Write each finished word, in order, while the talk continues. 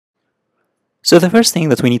So the first thing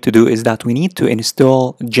that we need to do is that we need to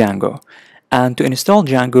install Django. And to install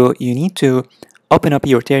Django, you need to open up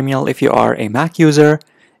your terminal if you are a Mac user.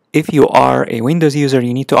 If you are a Windows user,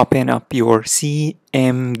 you need to open up your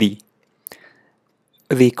CMD.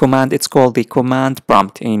 The command, it's called the command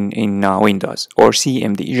prompt in Windows, or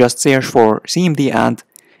CMD. Just search for CMD and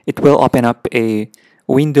it will open up a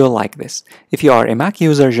window like this. If you are a Mac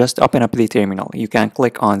user, just open up the terminal. You can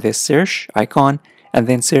click on this search icon and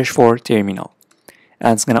then search for terminal.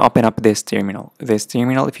 And it's going to open up this terminal.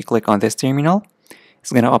 If you click on this terminal,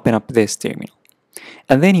 it's going to open up this terminal.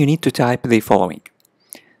 And then you need to type the following.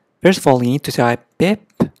 First of all, you need to type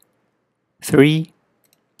pip3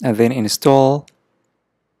 and then install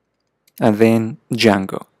and then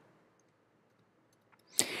Django.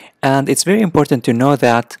 And it's very important to know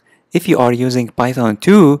that if you are using Python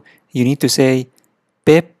 2, you need to say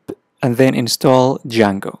pip and then install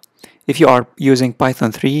Django. If you are using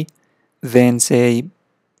Python 3, then say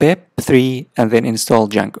pip3 and then install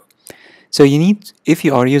Django. So you need, if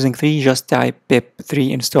you are using 3, just type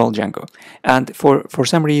pip3 install Django. And for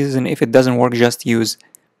some reason, if it doesn't work, just use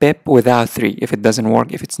pip without 3. If it doesn't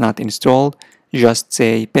work, if it's not installed, just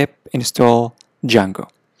say pip install Django.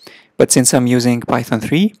 But since I'm using Python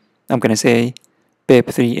 3, I'm going to say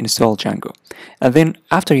pip3 install Django. And then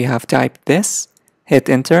after you have typed this, hit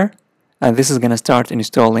enter, and this is going to start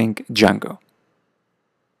installing Django.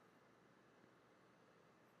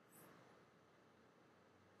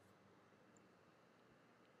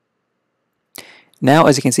 Now,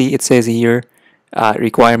 as you can see, it says here,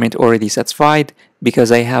 requirement already satisfied,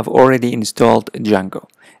 because I have already installed Django.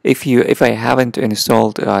 If I haven't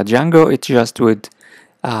installed Django, it just would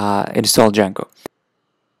install Django.